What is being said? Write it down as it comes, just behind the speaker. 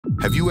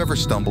Have you ever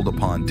stumbled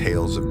upon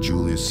tales of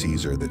Julius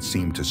Caesar that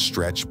seem to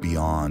stretch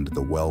beyond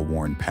the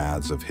well-worn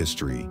paths of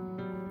history,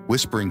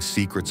 whispering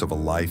secrets of a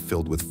life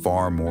filled with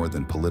far more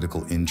than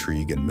political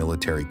intrigue and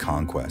military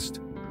conquest?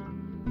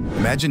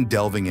 Imagine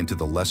delving into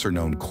the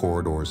lesser-known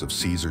corridors of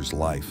Caesar's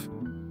life,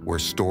 where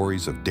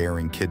stories of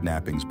daring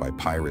kidnappings by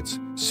pirates,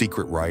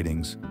 secret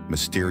writings,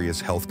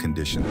 mysterious health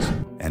conditions,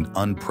 and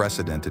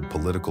unprecedented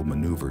political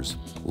maneuvers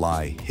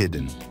lie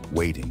hidden,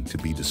 waiting to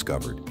be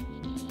discovered.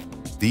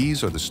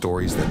 These are the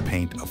stories that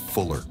paint a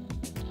fuller,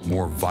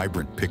 more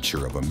vibrant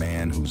picture of a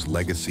man whose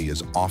legacy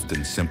is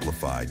often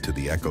simplified to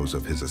the echoes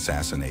of his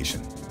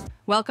assassination.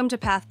 Welcome to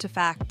Path to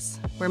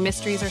Facts, where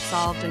mysteries are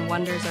solved and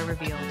wonders are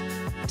revealed.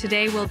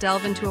 Today we'll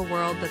delve into a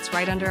world that's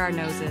right under our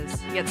noses,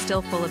 yet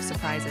still full of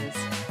surprises.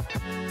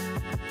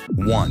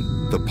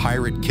 1. The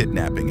pirate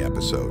kidnapping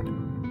episode.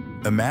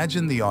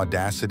 Imagine the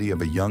audacity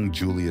of a young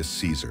Julius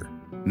Caesar,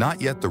 not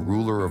yet the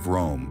ruler of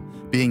Rome,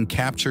 being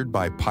captured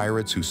by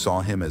pirates who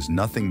saw him as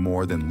nothing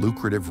more than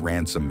lucrative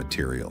ransom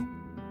material.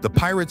 The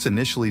pirates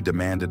initially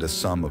demanded a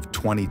sum of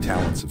 20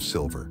 talents of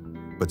silver,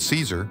 but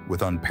Caesar,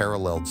 with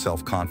unparalleled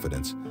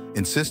self-confidence,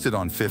 insisted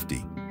on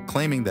 50,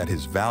 claiming that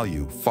his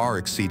value far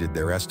exceeded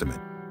their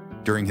estimate.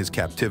 During his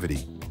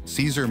captivity,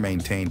 Caesar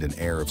maintained an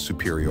air of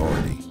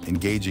superiority,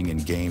 engaging in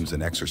games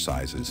and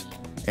exercises,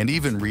 and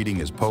even reading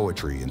his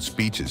poetry and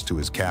speeches to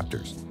his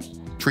captors,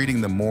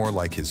 treating them more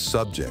like his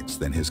subjects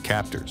than his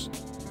captors.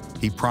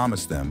 He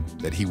promised them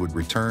that he would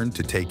return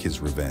to take his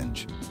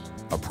revenge,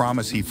 a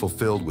promise he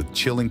fulfilled with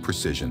chilling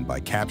precision by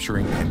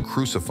capturing and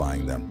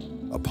crucifying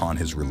them upon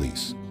his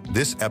release.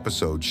 This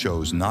episode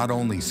shows not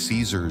only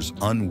Caesar's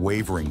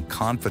unwavering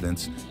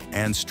confidence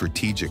and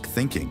strategic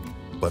thinking,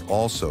 but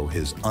also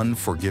his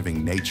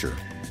unforgiving nature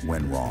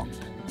when wrong.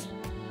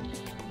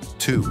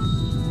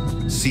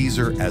 2.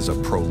 Caesar as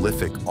a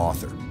prolific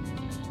author.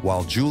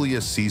 While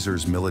Julius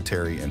Caesar's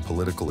military and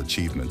political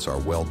achievements are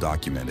well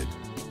documented,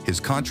 his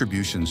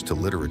contributions to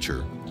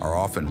literature are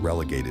often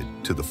relegated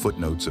to the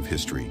footnotes of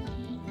history.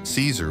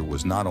 Caesar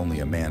was not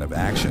only a man of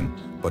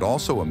action, but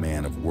also a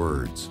man of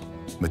words,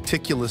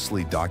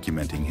 meticulously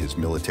documenting his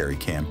military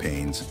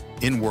campaigns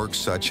in works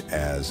such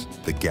as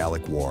the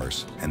Gallic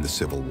Wars and the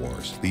Civil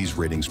Wars. These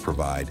writings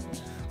provide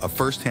a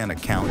first-hand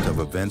account of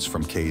events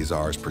from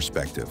Caesar's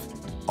perspective,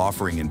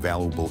 offering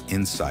invaluable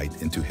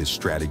insight into his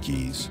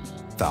strategies,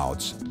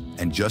 thoughts,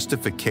 and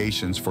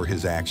justifications for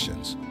his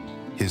actions.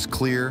 His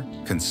clear,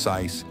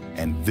 concise,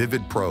 and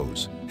vivid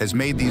prose has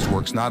made these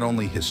works not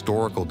only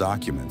historical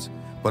documents,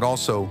 but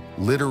also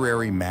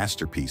literary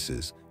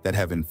masterpieces that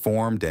have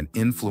informed and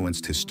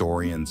influenced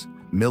historians,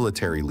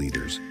 military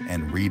leaders,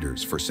 and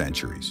readers for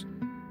centuries.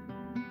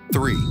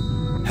 3.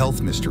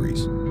 Health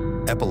mysteries,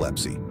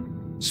 epilepsy,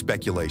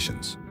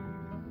 speculations.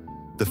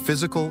 The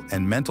physical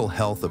and mental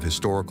health of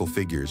historical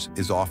figures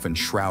is often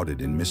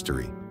shrouded in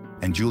mystery,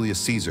 and Julius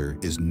Caesar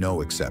is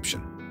no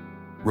exception.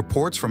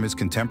 Reports from his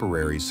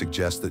contemporaries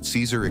suggest that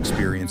Caesar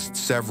experienced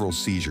several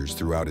seizures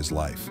throughout his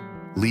life,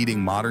 leading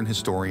modern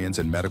historians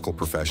and medical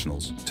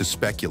professionals to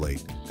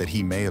speculate that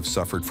he may have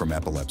suffered from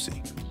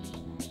epilepsy.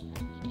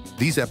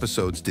 These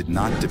episodes did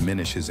not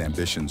diminish his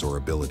ambitions or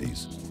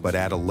abilities, but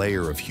add a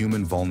layer of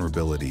human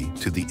vulnerability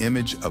to the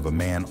image of a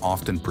man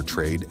often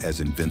portrayed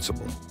as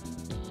invincible.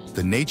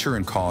 The nature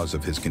and cause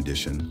of his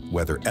condition,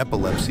 whether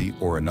epilepsy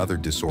or another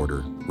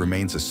disorder,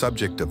 remains a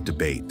subject of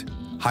debate,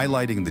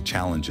 highlighting the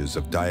challenges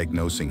of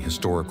diagnosing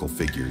historical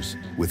figures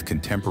with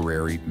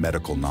contemporary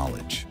medical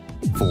knowledge.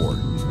 4.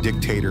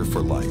 Dictator for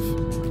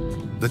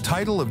life. The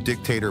title of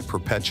Dictator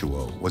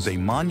Perpetuo was a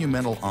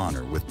monumental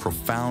honor with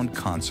profound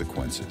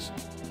consequences.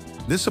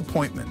 This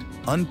appointment,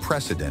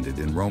 unprecedented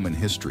in Roman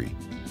history,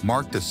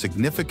 marked a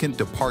significant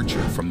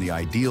departure from the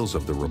ideals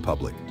of the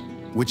Republic,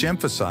 which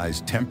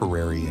emphasized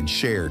temporary and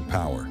shared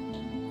power.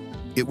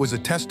 It was a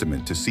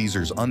testament to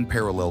Caesar's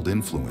unparalleled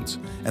influence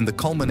and the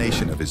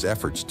culmination of his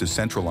efforts to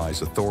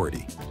centralize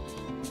authority.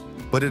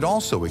 But it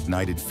also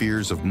ignited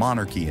fears of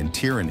monarchy and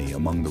tyranny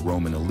among the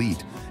Roman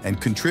elite and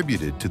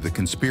contributed to the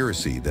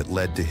conspiracy that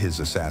led to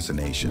his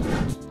assassination.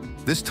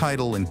 This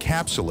title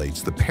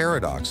encapsulates the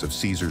paradox of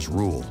Caesar's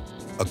rule,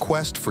 a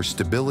quest for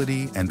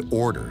stability and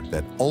order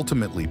that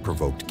ultimately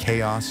provoked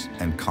chaos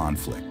and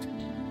conflict.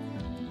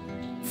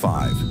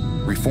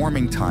 5.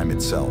 Reforming time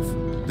itself,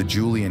 the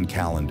Julian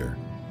calendar.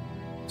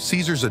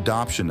 Caesar's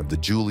adoption of the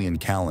Julian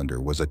calendar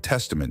was a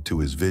testament to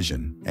his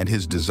vision and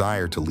his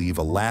desire to leave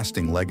a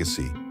lasting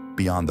legacy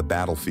beyond the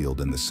battlefield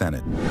and the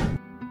Senate.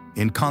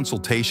 In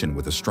consultation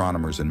with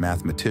astronomers and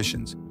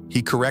mathematicians, he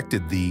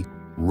corrected the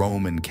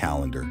Roman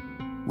calendar,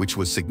 which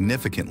was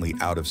significantly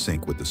out of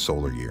sync with the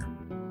solar year.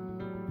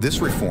 This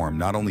reform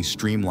not only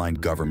streamlined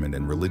government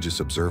and religious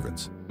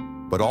observance,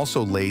 but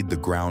also laid the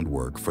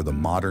groundwork for the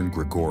modern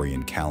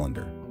Gregorian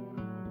calendar.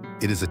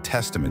 It is a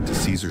testament to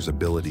Caesar's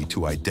ability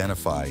to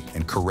identify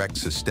and correct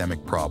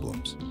systemic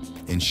problems,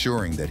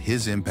 ensuring that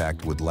his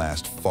impact would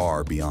last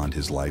far beyond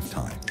his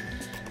lifetime.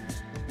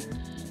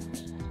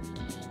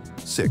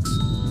 6.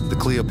 The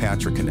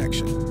Cleopatra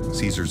connection,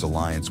 Caesar's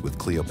alliance with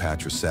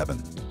Cleopatra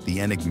VII, the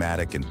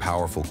enigmatic and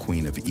powerful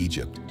Queen of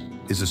Egypt,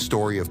 is a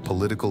story of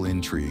political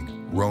intrigue,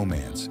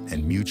 romance,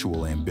 and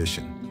mutual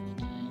ambition.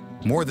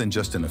 More than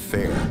just an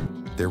affair,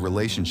 their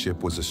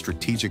relationship was a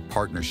strategic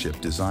partnership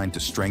designed to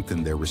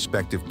strengthen their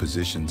respective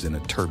positions in a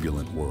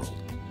turbulent world.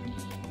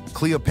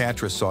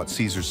 Cleopatra sought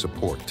Caesar's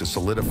support to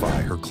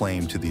solidify her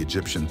claim to the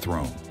Egyptian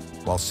throne,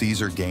 while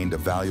Caesar gained a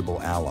valuable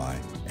ally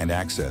and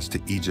access to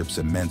Egypt's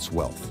immense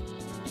wealth.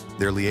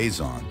 Their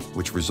liaison,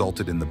 which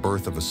resulted in the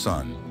birth of a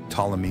son,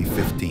 Ptolemy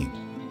XV,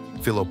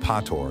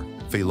 Philopator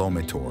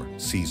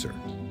Caesar,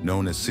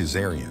 known as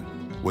Caesarion,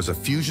 was a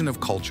fusion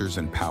of cultures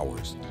and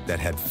powers that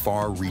had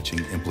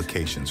far-reaching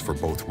implications for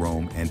both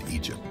Rome and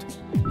Egypt.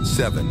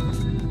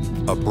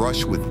 7. A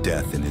brush with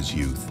death in his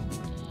youth.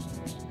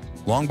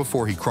 Long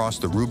before he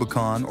crossed the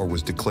Rubicon or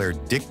was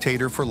declared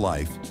dictator for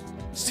life,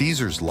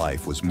 Caesar's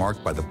life was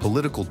marked by the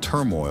political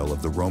turmoil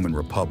of the Roman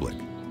Republic.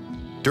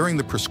 During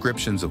the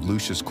proscriptions of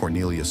Lucius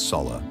Cornelius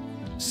Sulla,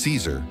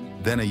 Caesar,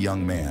 then a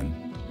young man,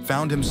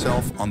 found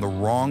himself on the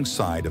wrong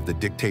side of the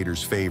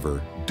dictator's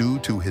favor due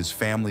to his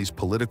family's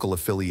political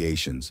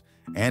affiliations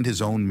and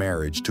his own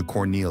marriage to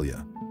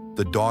Cornelia,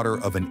 the daughter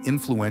of an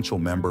influential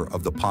member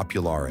of the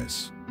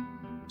populares.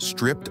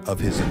 Stripped of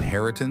his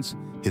inheritance,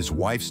 his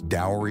wife's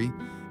dowry,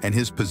 and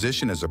his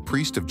position as a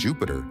priest of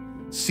Jupiter,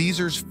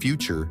 Caesar's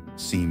future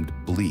seemed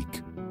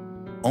bleak.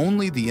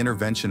 Only the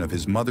intervention of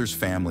his mother's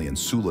family and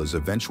Sulla's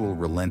eventual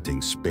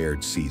relenting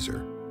spared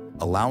Caesar,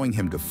 allowing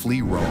him to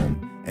flee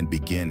Rome and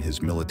begin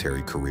his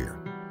military career.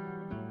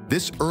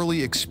 This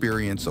early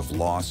experience of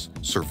loss,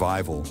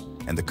 survival,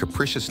 and the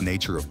capricious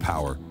nature of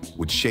power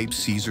would shape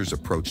Caesar's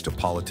approach to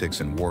politics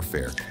and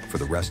warfare for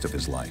the rest of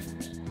his life.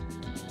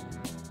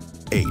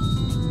 8.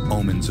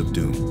 Omens of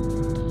Doom.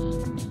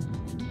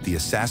 The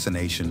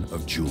assassination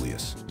of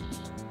Julius.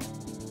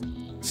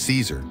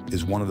 Caesar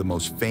is one of the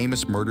most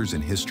famous murders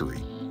in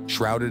history,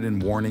 shrouded in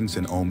warnings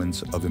and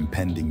omens of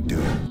impending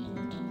doom.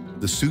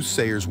 The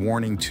soothsayer's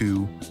warning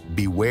to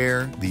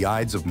 "Beware the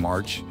Ides of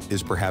March"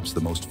 is perhaps the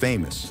most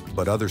famous,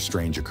 but other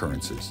strange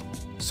occurrences,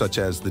 such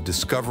as the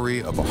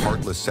discovery of a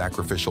heartless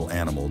sacrificial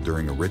animal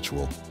during a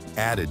ritual,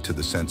 added to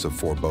the sense of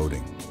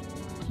foreboding.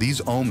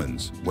 These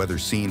omens, whether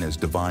seen as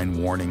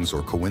divine warnings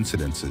or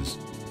coincidences,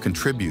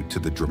 contribute to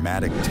the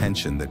dramatic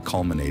tension that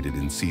culminated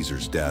in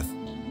Caesar's death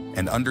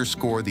and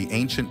underscore the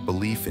ancient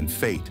belief in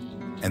fate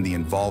and the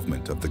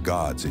involvement of the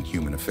gods in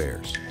human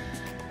affairs.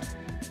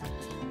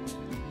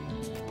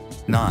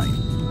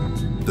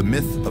 9. The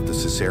myth of the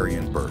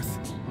Caesarian birth.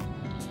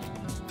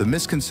 The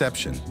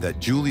misconception that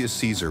Julius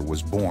Caesar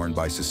was born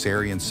by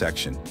cesarean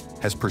section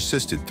has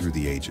persisted through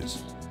the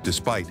ages,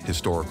 despite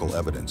historical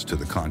evidence to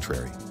the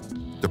contrary.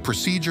 The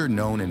procedure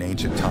known in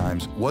ancient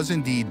times was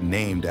indeed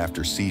named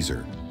after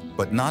Caesar,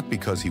 but not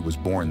because he was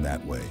born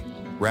that way.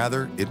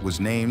 Rather, it was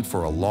named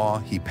for a law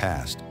he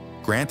passed,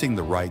 granting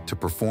the right to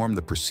perform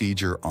the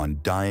procedure on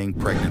dying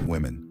pregnant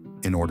women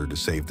in order to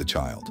save the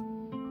child.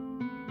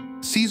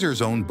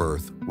 Caesar's own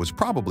birth was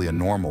probably a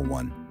normal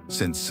one,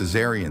 since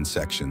cesarean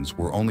sections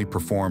were only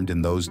performed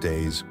in those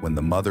days when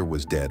the mother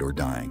was dead or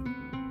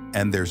dying,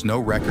 and there's no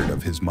record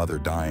of his mother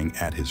dying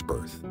at his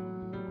birth.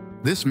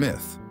 This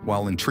myth,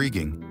 while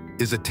intriguing,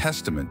 is a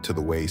testament to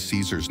the way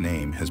Caesar's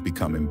name has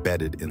become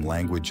embedded in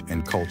language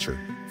and culture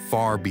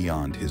far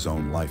beyond his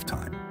own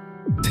lifetime.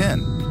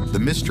 10. The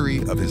mystery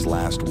of his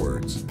last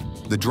words.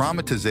 The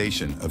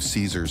dramatization of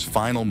Caesar's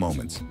final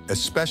moments,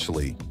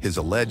 especially his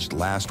alleged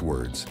last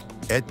words,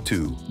 "Et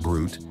tu,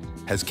 Brute,"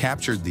 has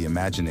captured the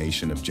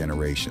imagination of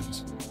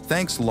generations,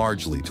 thanks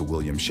largely to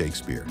William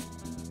Shakespeare.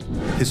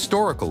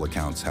 Historical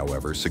accounts,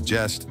 however,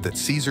 suggest that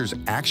Caesar's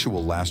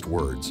actual last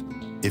words,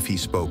 if he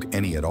spoke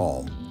any at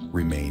all,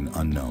 remain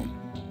unknown.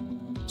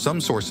 Some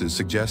sources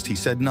suggest he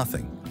said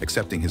nothing,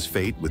 accepting his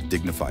fate with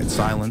dignified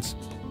silence,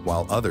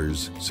 while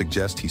others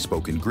suggest he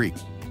spoke in Greek,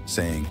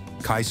 saying,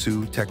 "Kai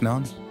su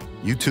teknon,"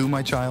 "You too,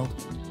 my child,"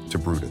 to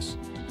Brutus.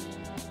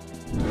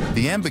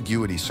 The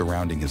ambiguity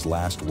surrounding his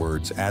last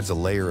words adds a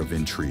layer of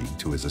intrigue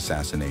to his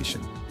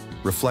assassination,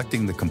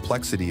 reflecting the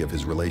complexity of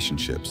his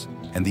relationships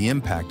and the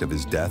impact of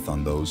his death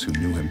on those who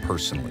knew him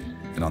personally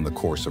and on the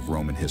course of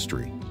Roman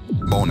history.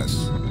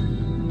 Bonus.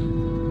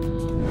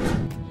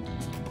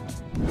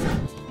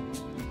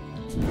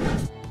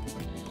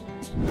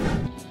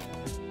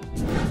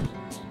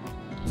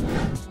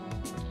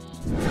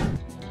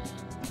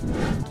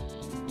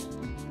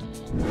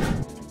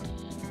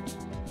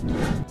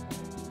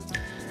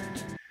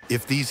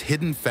 If these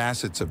hidden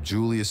facets of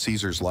Julius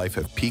Caesar's life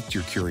have piqued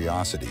your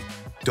curiosity,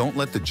 don't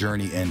let the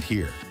journey end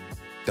here.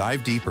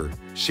 Dive deeper,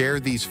 share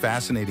these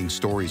fascinating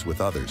stories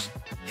with others,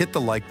 hit the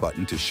like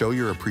button to show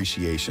your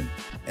appreciation,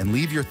 and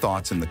leave your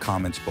thoughts in the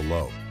comments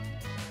below.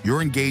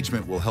 Your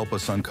engagement will help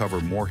us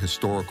uncover more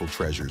historical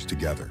treasures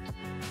together.